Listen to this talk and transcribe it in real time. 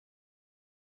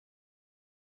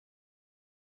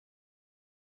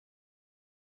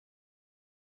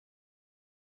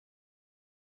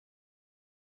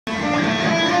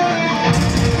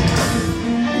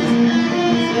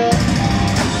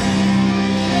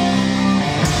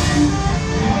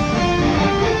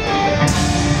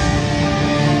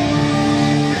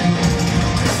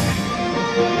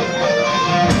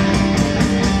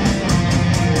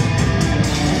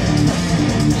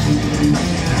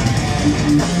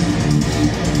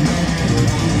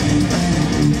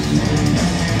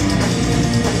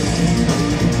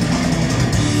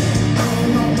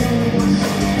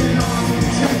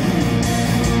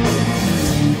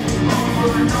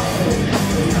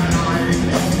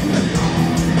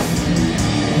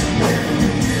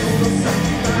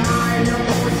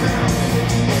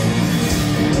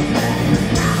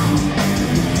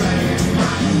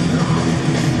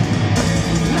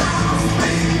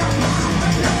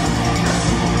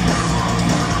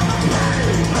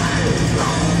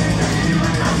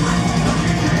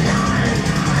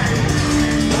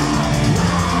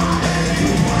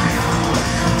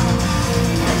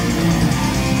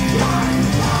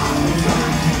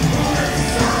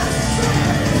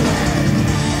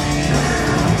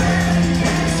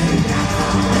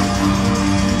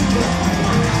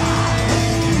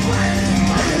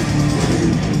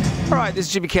This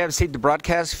is Jimmy Cavs, tape the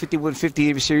broadcast, 5150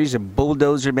 AV series of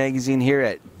Bulldozer Magazine here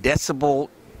at Decibel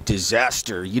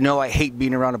Disaster. You know I hate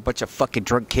being around a bunch of fucking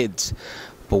drunk kids.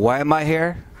 But why am I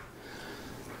here?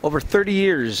 Over 30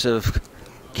 years of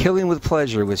killing with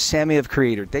pleasure with Sami of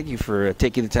Kreator. Thank you for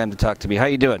taking the time to talk to me. How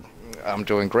you doing? I'm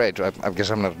doing great. I guess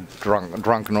I'm not a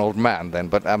drunken old man then,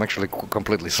 but I'm actually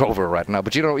completely sober right now.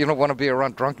 But you don't want to be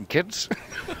around drunken kids?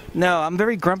 No, I'm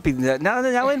very grumpy. Now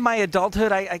in my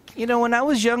adulthood, when I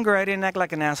was younger, I didn't act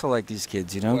like an asshole like these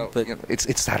kids, you know. Well, but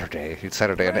it's Saturday. It's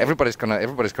Saturday, and everybody's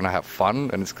gonna have fun,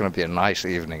 and it's gonna be a nice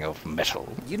evening of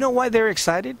metal. You know why they're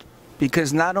excited?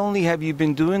 Because not only have you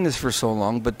been doing this for so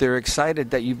long, but they're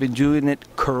excited that you've been doing it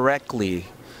correctly.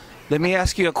 Let me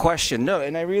ask you a question. No,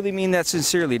 and I really mean that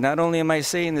sincerely. Not only am I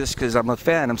saying this because I'm a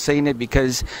fan, I'm saying it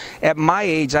because at my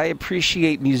age, I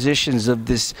appreciate musicians of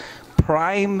this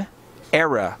prime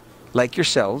era, like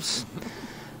yourselves,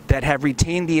 that have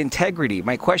retained the integrity.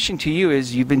 My question to you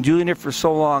is, you've been doing it for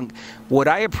so long. What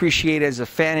I appreciate as a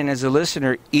fan and as a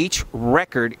listener, each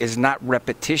record is not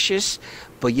repetitious,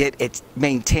 but yet it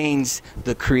maintains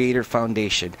the Kreator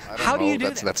foundation. How do you do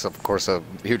that? That's, of course, a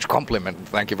huge compliment.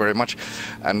 Thank you very much.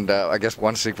 And I guess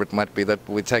one secret might be that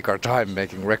we take our time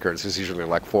making records. It's usually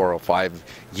like 4 or 5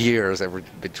 years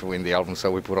between the albums,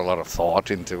 so we put a lot of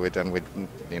thought into it, and we,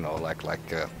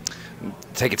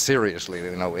 take it seriously,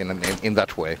 in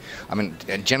that way. I mean,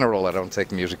 in general, I don't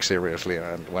take music seriously,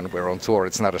 and when we're on tour,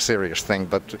 it's not a serious thing,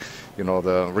 but,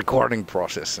 the recording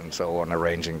process and so on,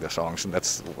 arranging the songs, and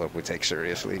that's what we take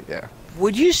seriously, yeah.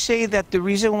 Would you say that the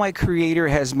reason why Kreator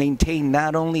has maintained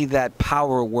not only that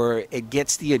power where it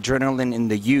gets the adrenaline in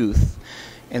the youth,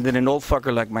 and then an old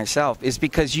fucker like myself, is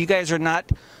because you guys are not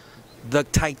the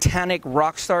Titanic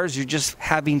rock stars, you're just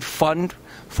having fun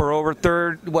for over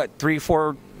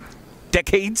 3-4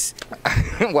 decades?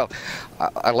 Well,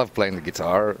 I love playing the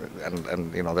guitar,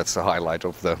 and that's the highlight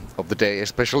of the day,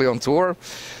 especially on tour.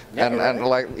 Yeah, and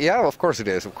of course it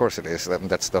is.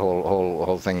 That's the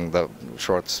whole thing. The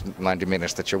short 90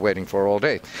 minutes that you're waiting for all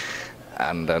day.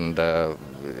 And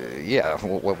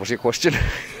what was your question?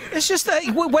 It's just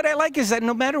what I like is that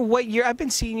no matter what year, I've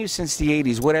been seeing you since the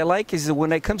 80s. What I like is that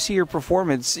when I come see your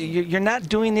performance, you're not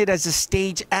doing it as a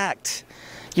stage act.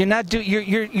 You're not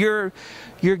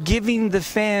you're giving the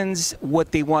fans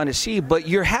what they want to see, but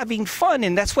you're having fun,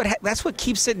 and that's what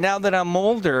keeps it. Now that I'm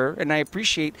older, and I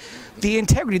appreciate the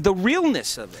integrity, the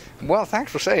realness of it. Well,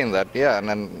 thanks for saying that. Yeah, and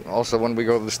then also when we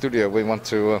go to the studio, we want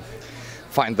to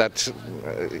find that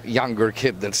younger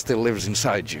kid that still lives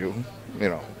inside you.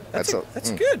 That's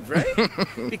good,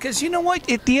 right? Because you know what?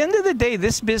 At the end of the day,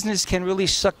 this business can really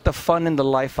suck the fun and the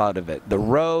life out of it. The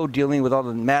road, dealing with all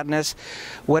the madness.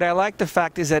 What I like the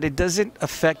fact is that it doesn't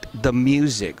affect the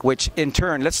music, which in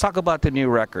turn, let's talk about the new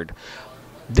record.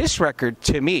 This record,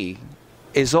 to me,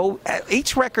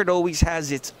 each record always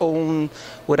has its own,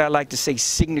 what I like to say,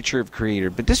 signature of Kreator.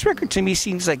 But this record to me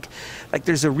seems like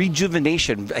there's a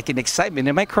rejuvenation, like an excitement.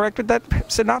 Am I correct with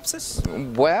that synopsis?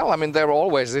 Well, I mean, there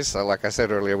always is. Like I said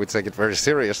earlier, we take it very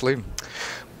seriously.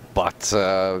 But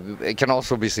it can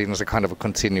also be seen as a kind of a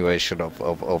continuation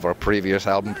of our previous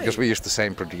album, because we used the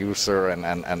same producer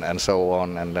and so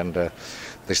on. And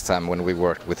this time when we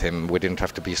worked with him, we didn't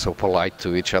have to be so polite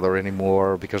to each other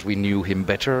anymore because we knew him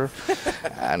better.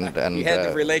 and you had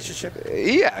the relationship?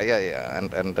 Yeah.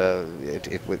 And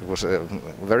it was a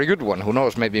very good one. Who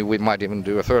knows, maybe we might even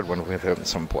do a third one with him at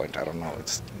some point. I don't know.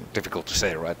 It's difficult to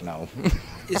say right now.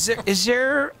 Is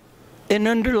there an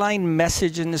underlying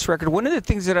message in this record? One of the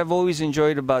things that I've always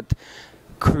enjoyed about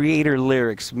Kreator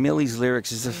lyrics, Millie's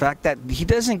lyrics, is the fact that he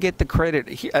doesn't get the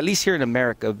credit, at least here in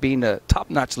America, of being a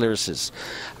top-notch lyricist.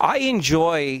 I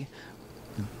enjoy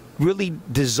really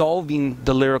dissolving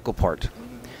the lyrical part.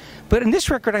 But in this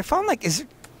record, I found like,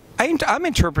 I'm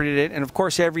interpreting it, and of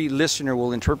course every listener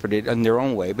will interpret it in their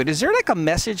own way, but is there like a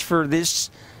message for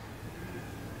this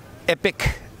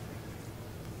epic,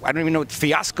 I don't even know,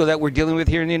 fiasco that we're dealing with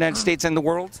here in the United States and the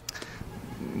world?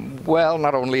 Well,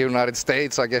 not only United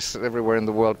States, I guess everywhere in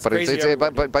the world, but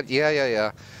but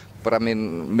yeah. But I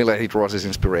mean, Miller, he draws his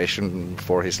inspiration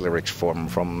for his lyrics from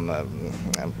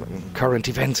current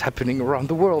events happening around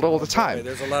the world all the time. Okay,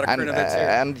 there's a lot of current events here.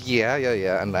 And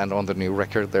yeah, and on the new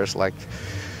record, there's like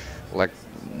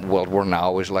World War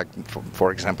Now is like,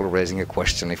 for example, raising a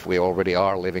question if we already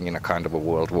are living in a kind of a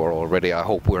world war already. I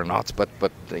hope we're not, but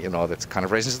you know, that kind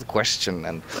of raises the question,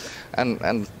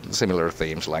 and similar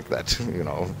themes like that, you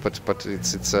know. But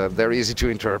it's they're easy to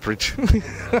interpret.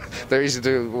 They're easy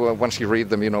to once you read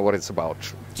them, you know what it's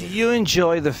about. Do you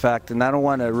enjoy the fact, and I don't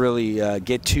want to really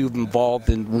get too involved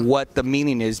in what the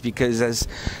meaning is, because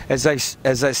as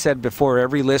I said before,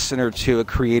 every listener to a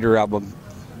Kreator album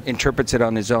interprets it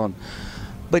on his own.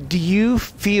 But do you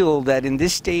feel that in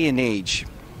this day and age,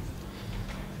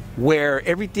 where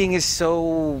everything is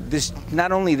so, this,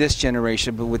 not only this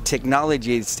generation, but with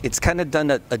technology, it's kind of done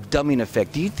a dumbing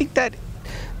effect. Do you think that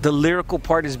the lyrical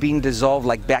part is being dissolved,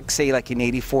 like back, say, like in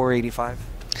 84, 85?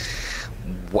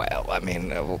 Well, I mean,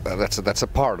 that's a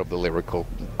part of the lyrical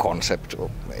concept.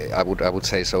 I would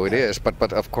say so. It is,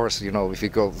 but of course, you know, if you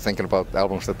go thinking about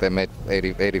albums that they made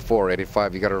 84,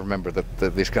 85, you got to remember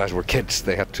that these guys were kids.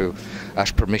 They had to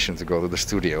ask permission to go to the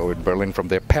studio in Berlin from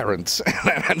their parents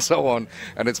and so on.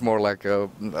 And it's more like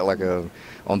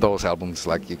on those albums,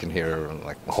 like you can hear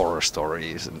like horror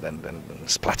stories and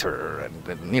splatter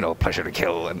and you know, Pleasure to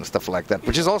Kill and stuff like that,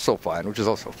 which is also fine.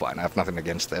 I have nothing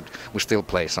against that. We still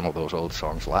play some of those old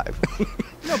songs live.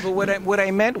 No, but what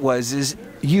I meant is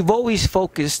you've always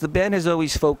focused, the band has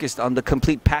always focused on the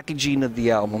complete packaging of the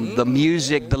album, the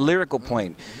music, the lyrical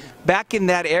point. Back in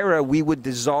that era, we would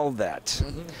dissolve that.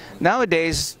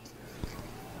 Nowadays,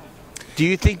 do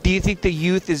you think the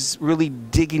youth is really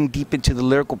digging deep into the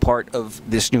lyrical part of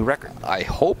this new record? I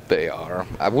hope they are.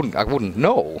 I wouldn't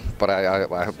know, but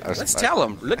Let's tell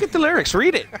them. Look at the lyrics.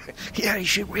 Read it. Yeah, you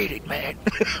should read it, man.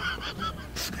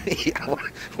 Yeah,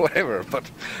 whatever.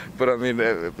 But I mean,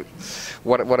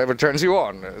 whatever turns you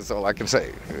on is all I can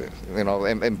say. You know,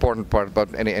 important part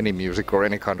about any music or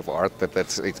any kind of art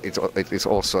it's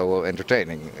also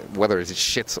entertaining. Whether it's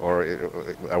shit or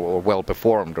well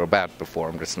performed or bad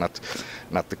performed, it's not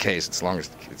the case. As long as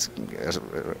it's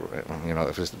you know,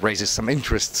 if it raises some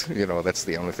interest, you know, that's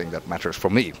the only thing that matters for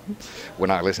me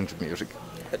when I listen to music.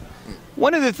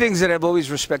 One of the things that I've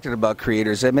always respected about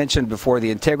Kreators, I mentioned before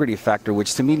the integrity factor,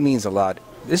 which to me means a lot.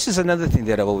 This is another thing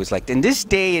that I've always liked. In this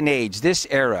day and age, this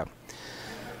era,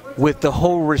 with the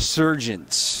whole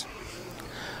resurgence,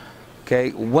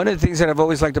 okay, one of the things that I've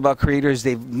always liked about Kreators,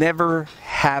 they've never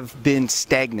have been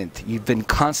stagnant. You've been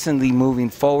constantly moving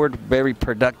forward, very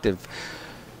productive.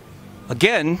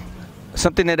 Again,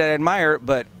 something that I admire,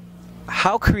 but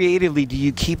how creatively do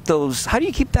you keep those, how do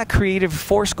you keep that creative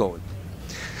force going?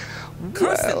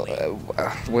 Well,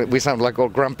 we sound like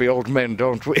old grumpy old men,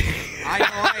 don't we? I know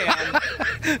I am.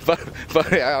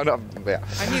 but yeah.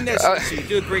 I mean, you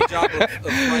do a great job of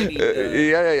finding.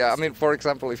 Yeah. I mean, for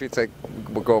example, if you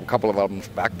we'll go a couple of albums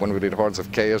back when we did Hordes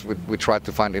of Chaos, we tried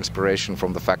to find inspiration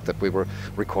from the fact that we were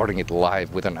recording it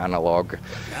live with an analog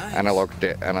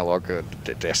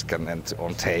disc and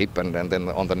on tape, and then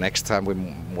on the next time we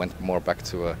went more back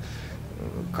to a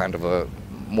kind of a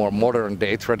more modern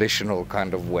day traditional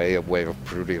kind of way of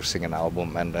producing an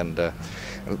album, and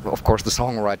of course the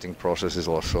songwriting process is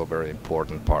also a very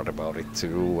important part about it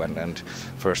too, and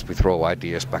first we throw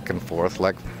ideas back and forth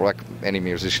like any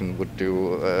musician would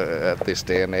do at this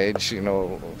day and age, you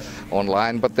know,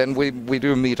 online, but then we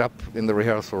do meet up in the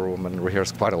rehearsal room and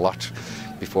rehearse quite a lot.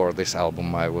 Before this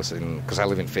album I was in, because I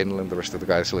live in Finland, the rest of the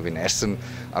guys live in Essen.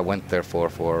 I went there for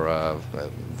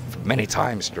many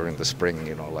times during the spring,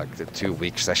 you know, like the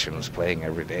 2-week sessions, playing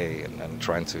every day and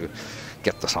trying to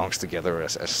get the songs together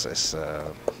as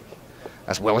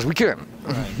well as we can.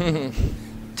 Right.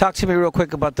 Talk to me real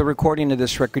quick about the recording of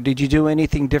this record. Did you do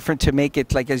anything different to make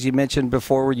it, like as you mentioned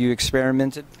before, where you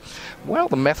experimented? Well,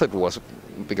 the method was,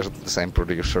 because the same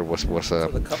producer was so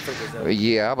the comfort was there.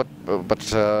 yeah, but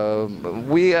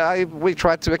we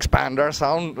tried to expand our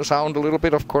sound a little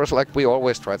bit, of course, like we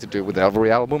always try to do with every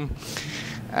album.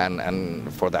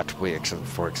 And for that we,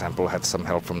 for example, had some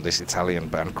help from this Italian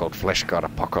band called Flesh God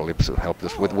Apocalypse, who helped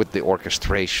us with the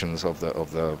orchestrations of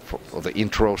the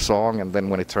intro song. And then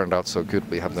when it turned out so good,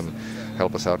 we have them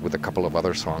help us out with a couple of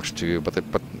other songs too. But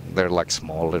they're like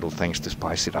small little things to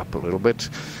spice it up a little bit.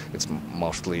 It's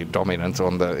mostly dominant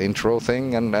on the intro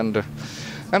thing, and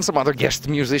and some other guest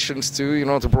musicians too, you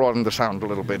know, to broaden the sound a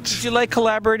little bit. Did you like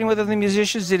collaborating with other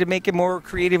musicians? Did it make it more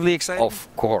creatively exciting? Of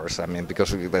course, I mean,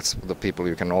 because that's the people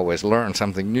you can always learn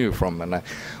something new from, and I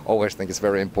always think it's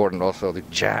very important also to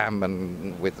jam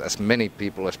and with as many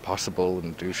people as possible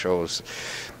and do shows,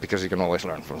 because you can always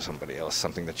learn from somebody else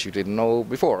something that you didn't know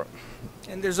before.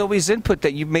 And there's always input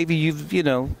that you've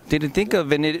didn't think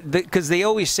of, and because they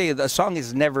always say a song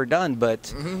is never done,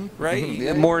 but right,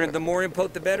 Yeah, the more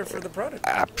input, the better for the product.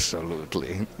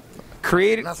 Absolutely.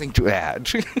 Kreator, Nothing to add.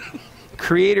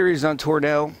 Kreator is on tour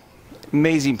now.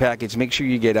 Amazing package. Make sure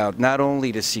you get out, not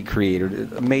only to see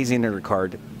Kreator, amazing to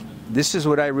record. This is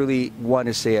what I really want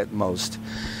to say at most.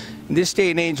 In this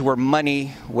day and age where money,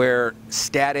 where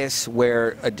status,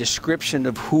 where a description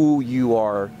of who you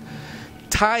are,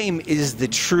 time is the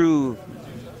true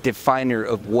definer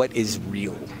of what is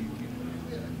real.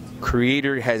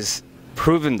 Kreator has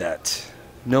proven that.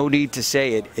 No need to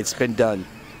say it. It's been done.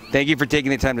 Thank you for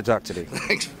taking the time to talk today.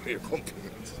 Thanks for your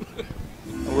compliments.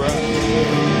 All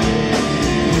right.